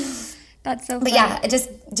 That's so funny. But yeah,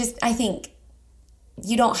 just I think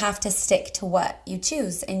you don't have to stick to what you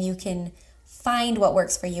choose, and you can find what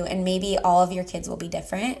works for you. And maybe all of your kids will be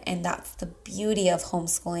different. And that's the beauty of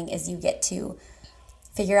homeschooling, is you get to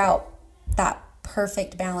figure out that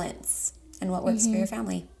perfect balance and what works for your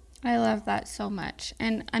family. I love that so much.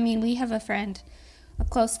 And I mean, we have a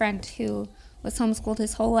close friend who was homeschooled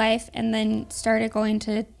his whole life and then started going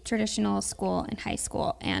to traditional school in high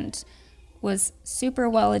school and was super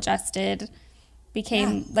well adjusted,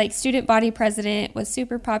 became like student body president, was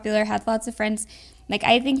super popular, had lots of friends. Like,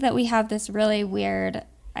 I think that we have this really weird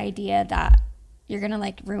idea that you're going to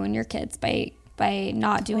like ruin your kids by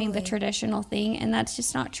not doing the traditional thing. And that's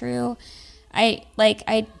just not true. It's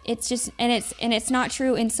not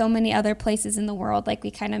true in so many other places in the world, like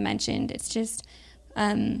we kind of mentioned. It's just,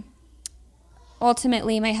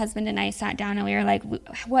 ultimately my husband and I sat down and we were like,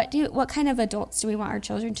 what kind of adults do we want our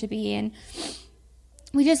children to be? And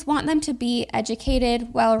we just want them to be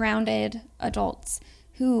educated, well-rounded adults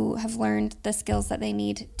who have learned the skills that they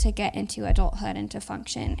need to get into adulthood and to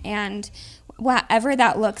function. And whatever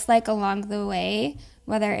that looks like along the way,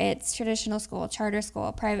 whether it's traditional school, charter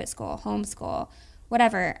school, private school, homeschool,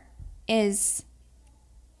 whatever,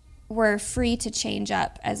 we're free to change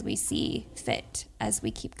up as we see fit as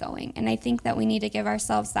we keep going. And I think that we need to give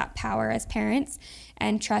ourselves that power as parents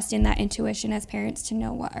and trust in that intuition as parents to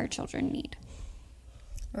know what our children need.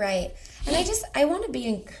 Right. And I want to be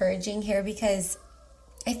encouraging here, because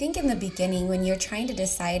I think in the beginning, when you're trying to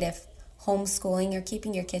decide if homeschooling or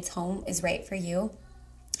keeping your kids home is right for you,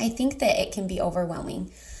 I think that it can be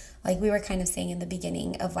overwhelming. Like we were kind of saying in the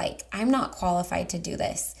beginning of like, I'm not qualified to do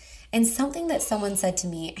this. And something that someone said to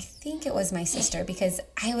me, I think it was my sister, because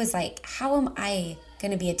I was like, how am I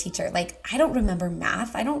going to be a teacher? Like, I don't remember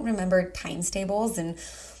math. I don't remember times tables and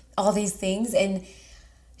all these things. And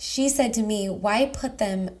she said to me, why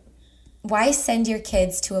send your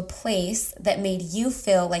kids to a place that made you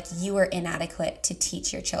feel like you were inadequate to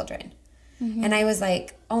teach your children? Mm-hmm. And I was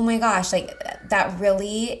like, oh my gosh, like that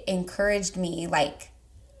really encouraged me, like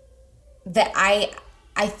that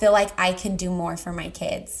I feel like I can do more for my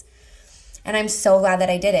kids. And I'm so glad that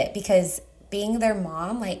I did it, because being their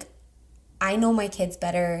mom, like I know my kids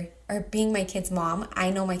better, or being my kid's mom, I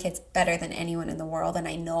know my kids better than anyone in the world, and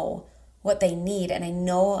I know what they need, and I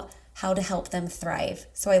know how to help them thrive.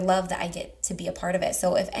 So I love that I get to be a part of it.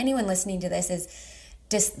 So if anyone listening to this is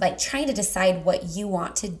just like trying to decide what you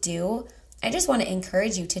want to do, I just want to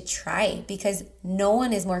encourage you to try, because no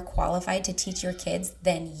one is more qualified to teach your kids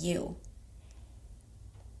than you.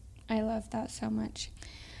 I love that so much.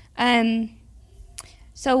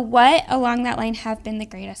 So what along that line have been the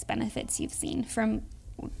greatest benefits you've seen from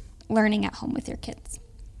learning at home with your kids?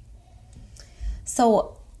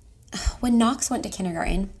 So when Knox went to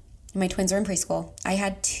kindergarten and my twins were in preschool, I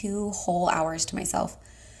had 2 whole hours to myself.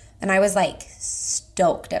 And I was like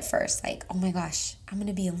stoked at first, like, oh my gosh, I'm going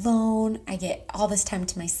to be alone. I get all this time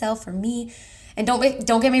to myself for me. And don't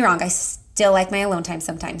get me wrong, I still like my alone time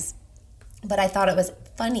sometimes. But I thought it was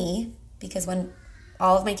funny because when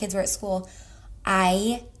all of my kids were at school,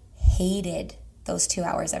 I hated those 2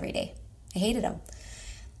 hours every day. I hated them.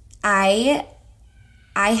 I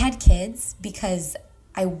had kids because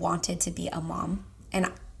I wanted to be a mom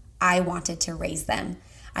and I wanted to raise them.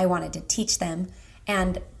 I wanted to teach them.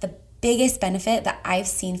 And the biggest benefit that I've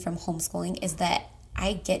seen from homeschooling is that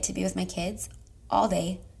I get to be with my kids all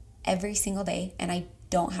day, every single day, and I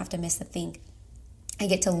don't have to miss a thing. I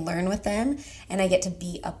get to learn with them and I get to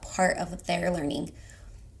be a part of their learning.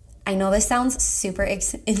 I know this sounds super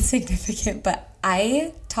insignificant, but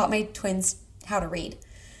I taught my twins how to read.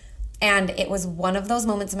 And it was one of those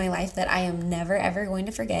moments in my life that I am never, ever going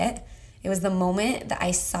to forget. It was the moment that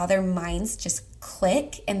I saw their minds just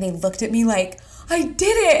click and they looked at me like, I did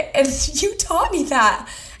it, and you taught me that.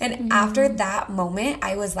 And after that moment,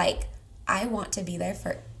 I was like, I want to be there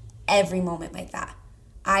for every moment like that.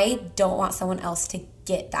 I don't want someone else to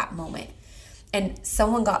get that moment. And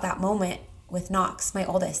someone got that moment with Knox, my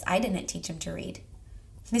oldest. I didn't teach him to read.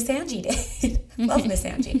 Miss Angie did. Love Miss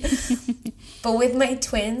Angie. But with my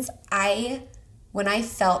twins, when I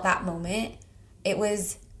felt that moment, it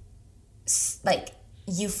was like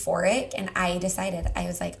euphoric, and I decided, I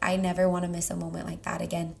was like, I never want to miss a moment like that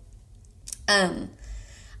again.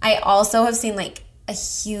 I also have seen like a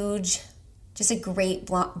huge, just a great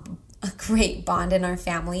bond in our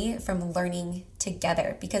family from learning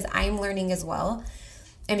together, because I'm learning as well.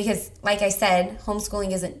 And because, like I said,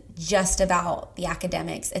 homeschooling isn't just about the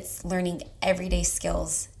academics. It's learning everyday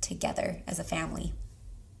skills together as a family.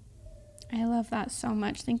 I love that so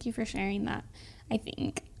much. Thank you for sharing that. I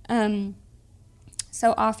think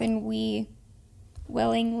so often we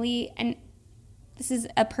willingly, and this is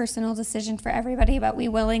a personal decision for everybody, but we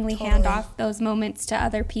willingly hand off those moments to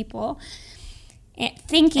other people, and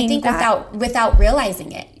thinking that without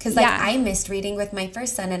realizing it. Because I missed reading with my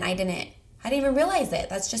first son, and I didn't even realize it.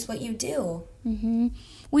 That's just what you do. Mm-hmm.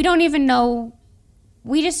 We don't even know.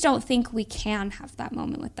 We just don't think we can have that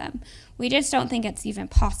moment with them. We just don't think it's even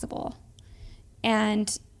possible.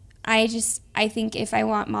 And I think if I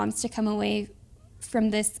want moms to come away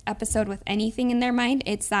from this episode with anything in their mind,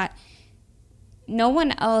 it's that no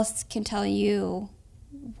one else can tell you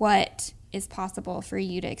what is possible for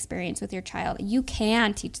you to experience with your child. You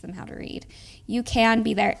can teach them how to read. You can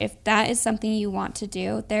be there. If that is something you want to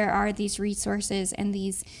do, there are these resources and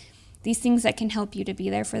these things that can help you to be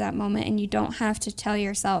there for that moment. And you don't have to tell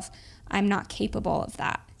yourself, I'm not capable of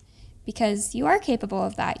that. Because you are capable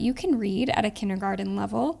of that. You can read at a kindergarten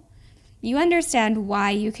level. You understand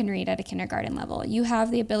why you can read at a kindergarten level. You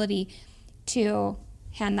have the ability to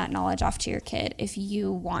hand that knowledge off to your kid if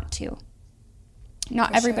you want to.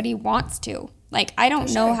 Not everybody wants to. Like, I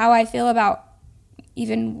don't know how I feel about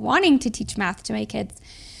even wanting to teach math to my kids,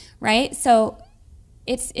 right? So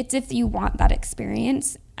it's if you want that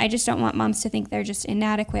experience. I just don't want moms to think they're just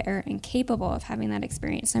inadequate or incapable of having that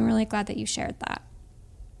experience. I'm really glad that you shared that.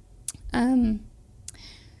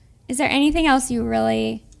 Is there anything else you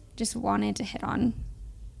really just wanted to hit on?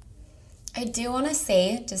 I do want to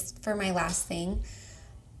say, just for my last thing,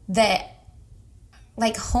 that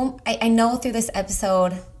like I know through this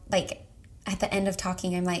episode, like at the end of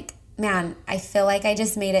talking, I'm like, man, I feel like I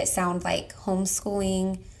just made it sound like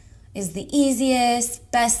homeschooling is the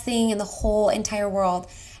easiest, best thing in the whole entire world.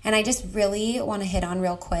 And I just really want to hit on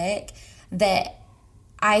real quick that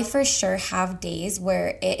I for sure have days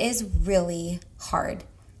where it is really hard.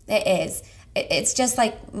 It is. It's just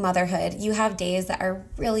like motherhood. You have days that are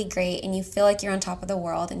really great and you feel like you're on top of the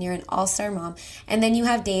world and you're an all-star mom. And then you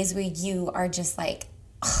have days where you are just like,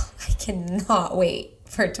 oh, I cannot wait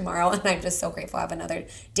for tomorrow. And I'm just so grateful I have another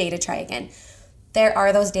day to try again. There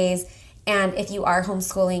are those days. And if you are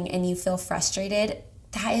homeschooling and you feel frustrated,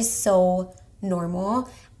 that is so normal.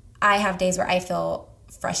 I have days where I feel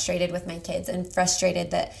frustrated with my kids and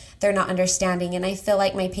frustrated that they're not understanding. And I feel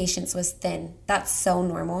like my patience was thin. That's so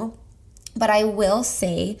normal. But I will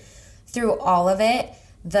say, through all of it,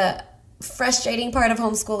 the frustrating part of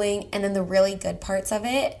homeschooling and then the really good parts of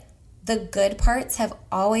it, the good parts have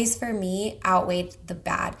always, for me, outweighed the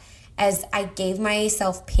bad. As I gave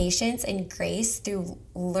myself patience and grace through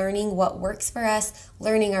learning what works for us,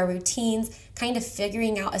 learning our routines, kind of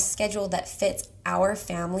figuring out a schedule that fits our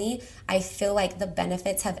family, I feel like the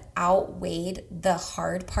benefits have outweighed the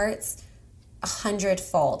hard parts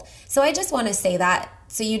 100-fold. So I just want to say that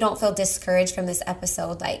so you don't feel discouraged from this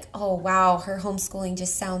episode, like, oh wow, her homeschooling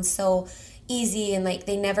just sounds so easy and like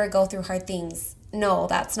they never go through hard things. no,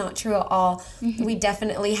 that's not true at all. We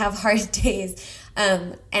definitely have hard days.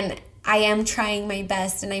 And I am trying my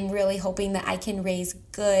best, and I'm really hoping that I can raise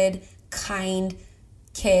good, kind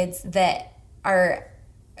kids that are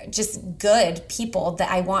just good people that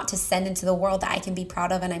I want to send into the world that I can be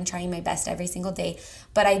proud of, and I'm trying my best every single day.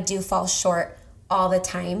 But I do fall short all the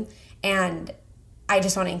time, and I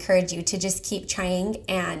just want to encourage you to just keep trying,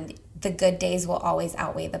 and the good days will always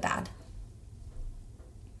outweigh the bad.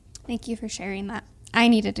 Thank you for sharing that. I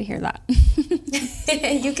needed to hear that.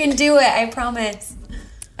 You can do it, I promise.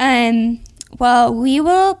 Well, we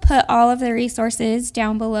will put all of the resources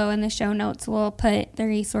down below in the show notes. We'll put the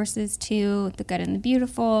resources to The Good and the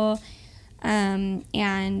Beautiful, and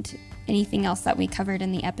anything else that we covered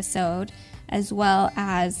in the episode, as well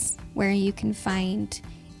as where you can find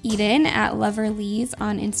Eden at Loverlees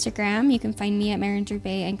on Instagram. You can find me at Marin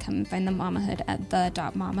Gervais, and come and find the Mamahood at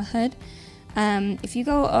the.mamahood. If you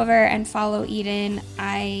go over and follow Eden,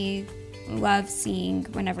 I love seeing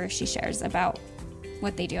whenever she shares about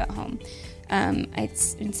what they do at home.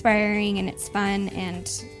 It's inspiring and it's fun,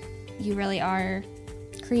 and you really are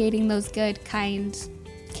creating those good, kind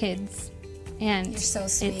kids. And you're so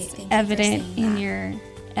sweet. It's Thank evident you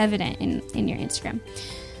in your Instagram.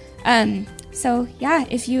 So yeah,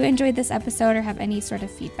 if you enjoyed this episode or have any sort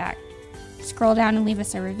of feedback, scroll down and leave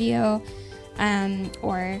us a review,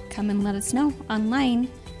 or come and let us know online.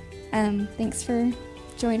 Thanks for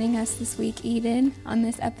joining us this week, Eden, on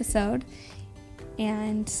this episode.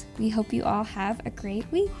 And we hope you all have a great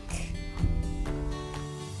week.